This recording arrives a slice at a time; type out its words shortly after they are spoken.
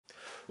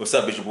What's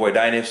up, it's your boy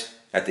Dynast.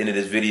 At the end of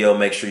this video,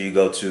 make sure you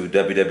go to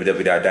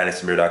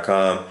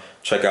www.dynastamir.com.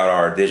 Check out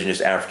our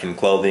indigenous African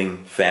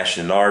clothing,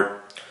 fashion, and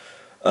art,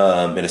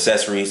 and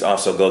accessories.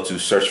 Also go to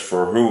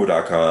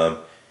searchforfubu.com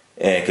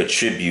and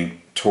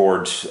contribute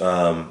towards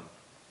our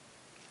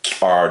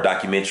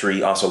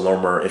documentary. Also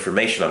learn more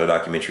information on the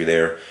documentary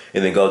there.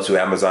 And then go to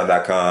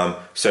amazon.com,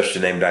 search the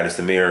name Dynast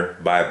Amir,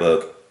 buy a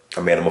book. I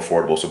made them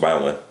affordable, so buy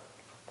one.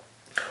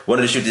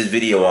 Wanted to shoot this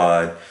video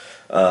on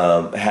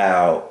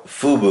how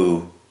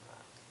Fubu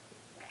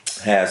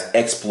has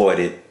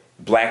exploited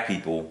black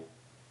people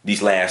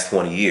these last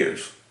 20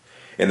 years.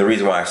 And the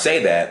reason why I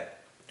say that,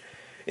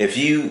 if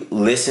you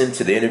listen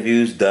to the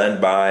interviews done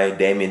by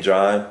Damien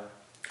John,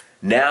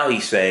 now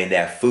he's saying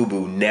that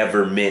Fubu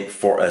never meant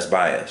for us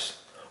by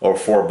us, or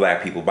for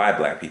black people by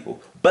black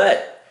people.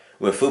 But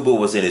when Fubu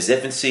was in its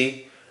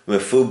infancy, when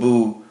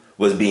Fubu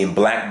was being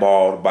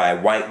blackballed by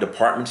white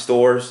department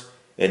stores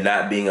and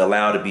not being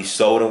allowed to be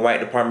sold in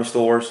white department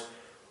stores,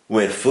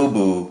 when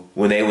Fubu,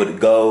 when they would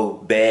go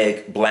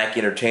beg black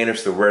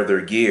entertainers to wear their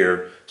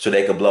gear so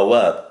they could blow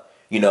up,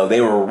 you know, they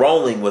were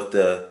rolling with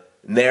the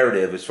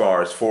narrative as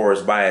far as for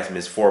us by us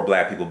means for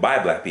black people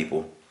by black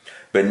people.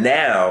 But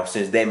now,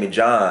 since Damien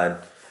John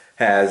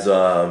has,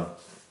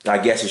 I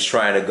guess, is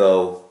trying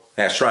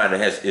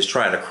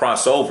to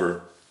cross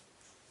over.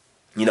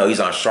 You know,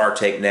 he's on Shark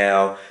Tank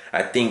now.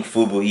 I think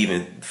Fubu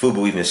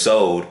even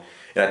sold.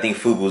 And I think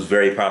Fubu is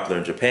very popular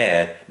in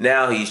Japan.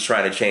 Now he's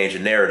trying to change the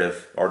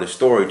narrative or the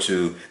story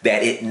to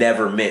that it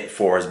never meant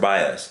for us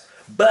by us.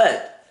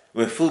 But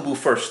when Fubu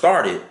first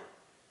started,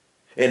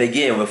 and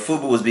again, when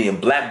Fubu was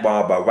being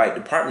blackballed by white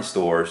department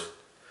stores,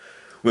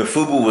 when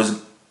Fubu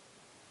was,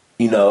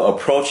 you know,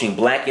 approaching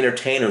black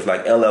entertainers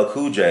like LL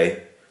Cool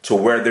J to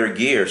wear their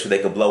gear so they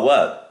could blow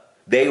up,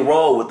 they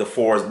rolled with the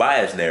for us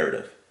by us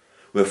narrative.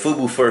 When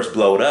Fubu first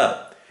blowed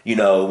up, you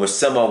know, when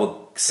someone would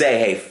say,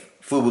 hey,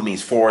 Fubu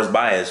means for us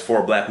by us,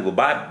 for black people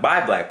by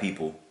black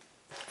people,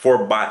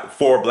 for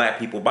black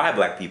people by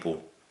black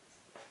people,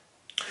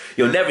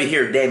 you'll never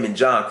hear Damien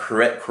John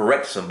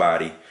correct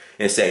somebody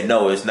and say,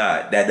 no, it's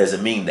not. That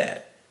doesn't mean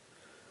that.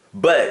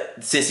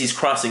 But since he's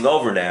crossing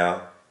over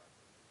now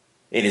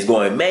and is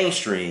going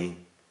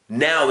mainstream,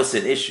 now it's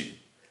an issue.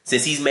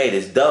 Since he's made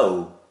his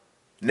dough,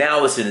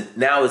 now it's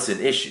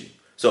an issue.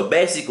 So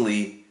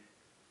basically,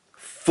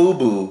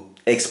 Fubu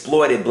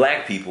exploited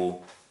black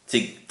people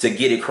to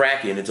get it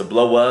cracking and to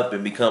blow up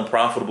and become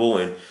profitable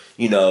and,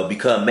 you know,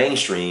 become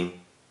mainstream.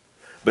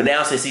 But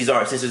now since it's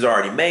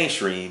already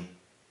mainstream,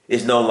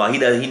 it's no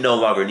longer he no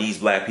longer needs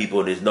black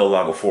people and is no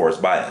longer for us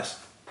by us.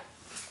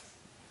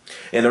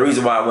 And the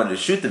reason why I wanted to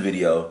shoot the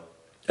video,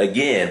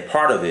 again,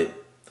 partly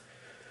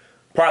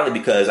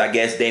because I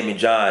guess Damien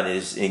John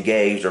is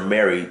engaged or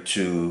married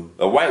to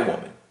a white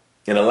woman.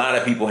 And a lot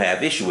of people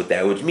have issue with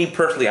that, which me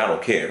personally, I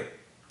don't care.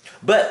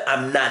 But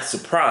I'm not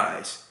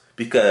surprised,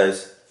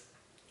 because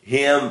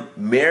him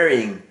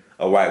marrying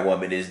a white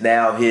woman is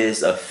now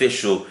his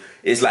official,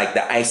 it's like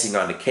the icing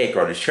on the cake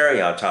or the cherry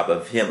on top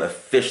of him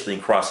officially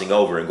crossing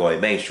over and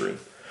going mainstream.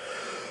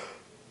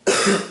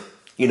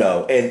 You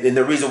know, and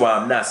the reason why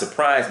I'm not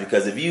surprised,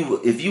 because if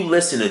you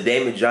listen to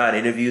Damien John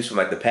interviews from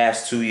like the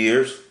past 3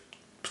 years,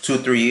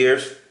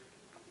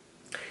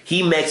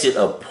 he makes it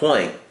a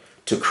point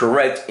to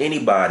correct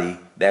anybody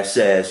that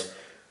says,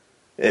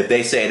 if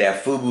they say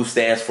that Fubu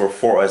stands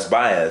for us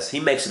by us, he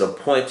makes it a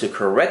point to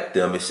correct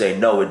them and say,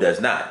 no, it does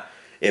not.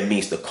 It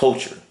means the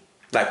culture.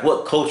 Like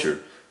what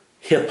culture?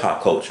 Hip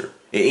hop culture.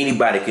 And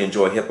anybody can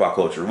enjoy hip hop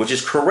culture, which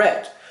is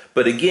correct.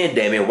 But again,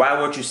 Damien, why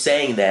weren't you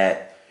saying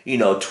that, you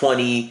know,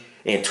 20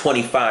 and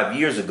 25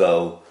 years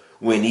ago,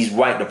 when these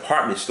white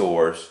department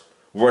stores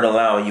weren't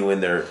allowing you in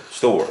their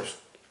stores?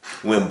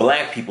 When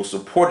black people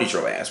supported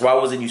your ass, why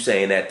wasn't you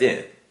saying that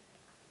then?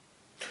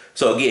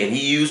 So again,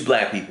 he used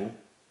black people.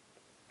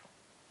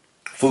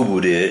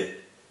 Fubu did.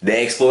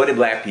 They exploited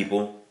black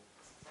people.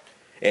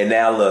 And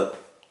now look,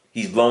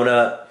 he's blown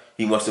up.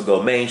 He wants to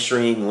go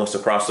mainstream. He wants to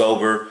cross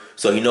over.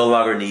 So he no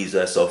longer needs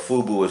us. So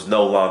Fubu is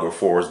no longer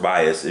for us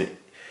by us.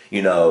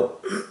 You know,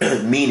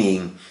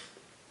 meaning,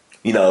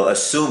 you know,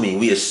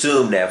 we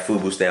assume that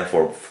Fubu stand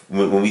for,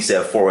 when we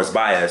said for us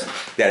by us,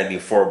 that'd be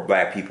for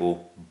black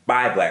people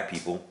by black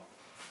people.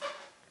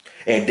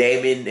 And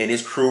Damien and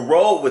his crew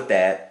rolled with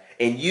that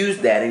and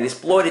used that and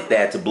exploited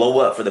that to blow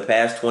up for the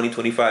past 20,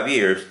 25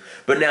 years.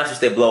 But now since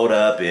they blow it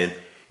up and,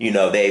 you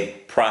know,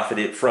 they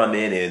profited from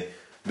it and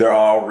they're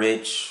all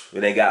rich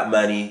and they got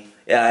money,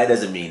 yeah, it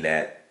doesn't mean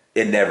that.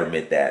 It never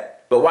meant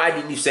that. But why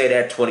didn't you say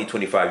that 20,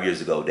 25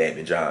 years ago,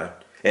 Damien John,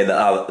 and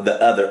the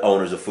other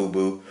owners of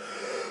Fubu,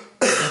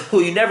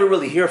 who you never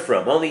really hear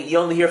from? You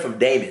only hear from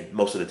Damien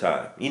most of the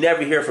time. You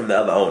never hear from the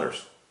other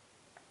owners.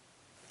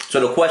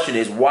 So the question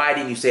is, why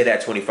didn't you say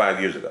that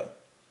 25 years ago?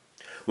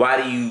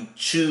 Why do you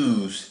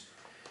choose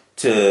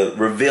to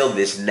reveal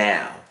this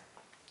now?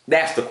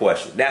 That's the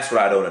question. That's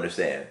what I don't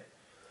understand.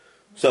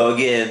 So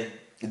again,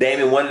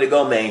 Damien wanted to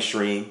go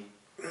mainstream.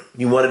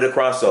 He wanted to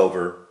cross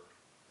over.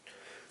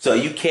 So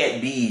you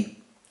can't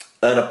be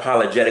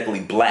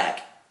unapologetically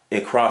black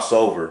and cross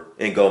over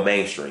and go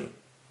mainstream.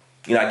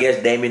 I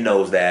guess Damon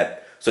knows that.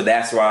 So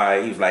that's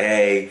why he was like,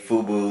 hey,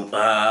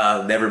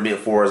 Fubu, never meant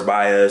for us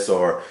by us,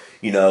 or,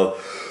 never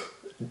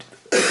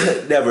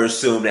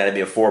assume that it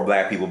meant for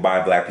black people,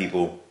 by black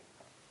people.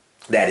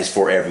 That is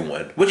for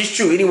everyone. Which is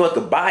true. Anyone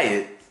could buy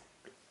it,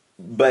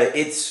 but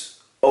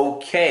it's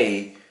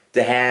okay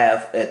to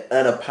have an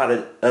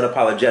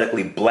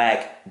unapologetically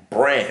black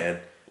brand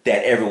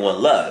that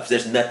everyone loves.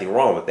 There's nothing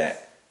wrong with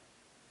that.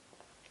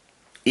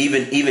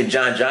 Even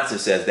John Johnson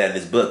says that in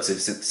his book,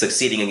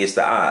 Succeeding Against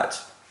the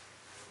Odds.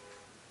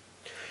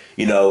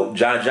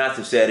 John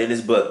Johnson said in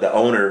his book, the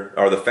owner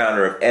or the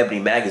founder of Ebony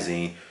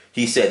Magazine,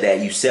 he said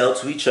that you sell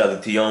to each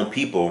other, to your own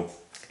people,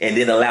 and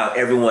then allow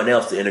everyone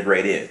else to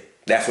integrate in.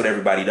 That's what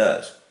everybody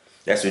does.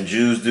 That's what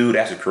Jews do.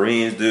 That's what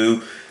Koreans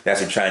do.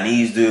 That's what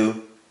Chinese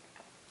do.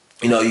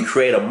 You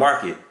create a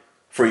market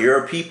for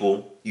your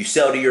people. You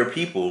sell to your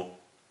people,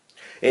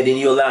 and then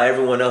you allow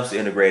everyone else to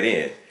integrate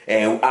in.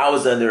 And I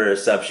was under the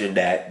assumption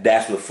that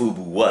that's what Fubu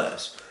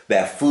was.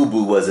 That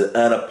Fubu was an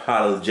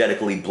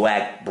unapologetically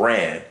black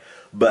brand.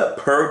 But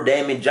per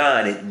Damon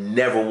John, it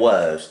never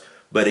was.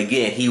 But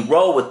again, he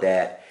rolled with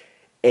that,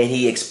 and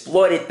he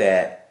exploited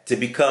that to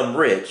become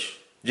rich,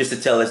 just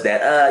to tell us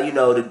that,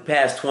 the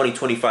past 20,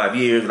 25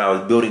 years when I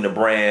was building the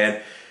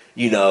brand,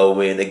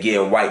 and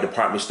again, white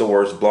department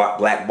stores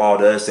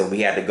blackballed us, and we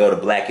had to go to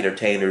black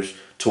entertainers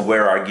to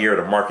wear our gear,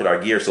 to market our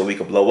gear so we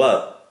could blow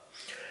up.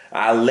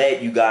 I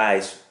led you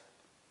guys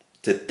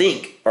to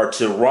think or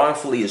to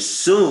wrongfully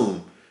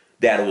assume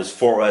that it was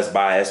for us,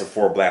 by us, or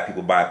for black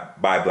people, by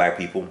black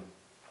people.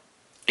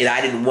 And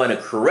I didn't want to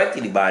correct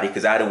anybody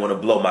because I didn't want to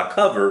blow my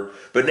cover.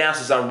 But now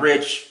since I'm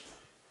rich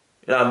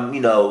and I'm,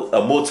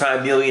 a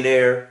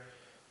multi-millionaire,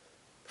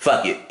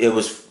 fuck it.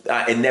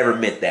 It never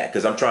meant that,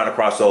 because I'm trying to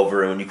cross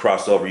over, and when you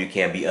cross over, you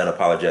can't be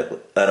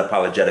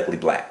unapologetically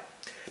black.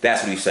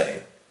 That's what he's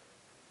saying.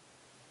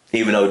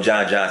 Even though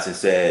John Johnson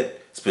said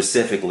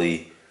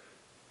specifically,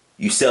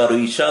 you sell to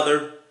each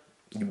other,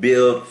 you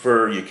build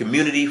for your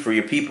community, for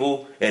your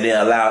people, and then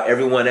allow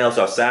everyone else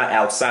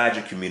outside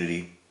your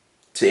community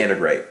to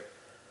integrate.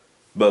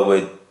 But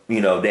with,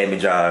 Damon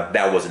John,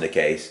 that wasn't the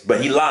case.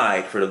 But he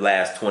lied for the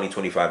last 20,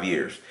 25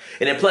 years.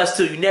 And then plus,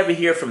 too, you never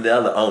hear from the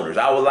other owners.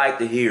 I would like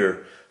to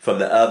hear from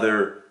the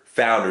other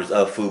founders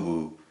of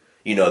Fubu,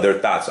 their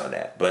thoughts on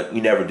that. But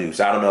you never do.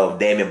 So I don't know if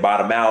Damon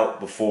bought him out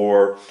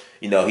before,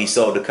 he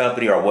sold the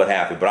company or what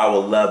happened. But I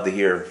would love to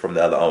hear from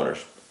the other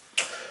owners.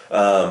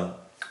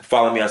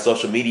 Follow me on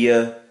social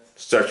media.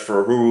 Search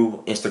for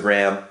Huru,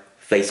 Instagram,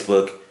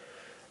 Facebook,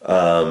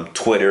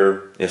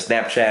 Twitter, and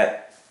Snapchat.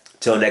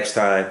 Till next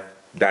time,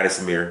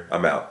 Dynasty Samir,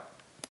 I'm out.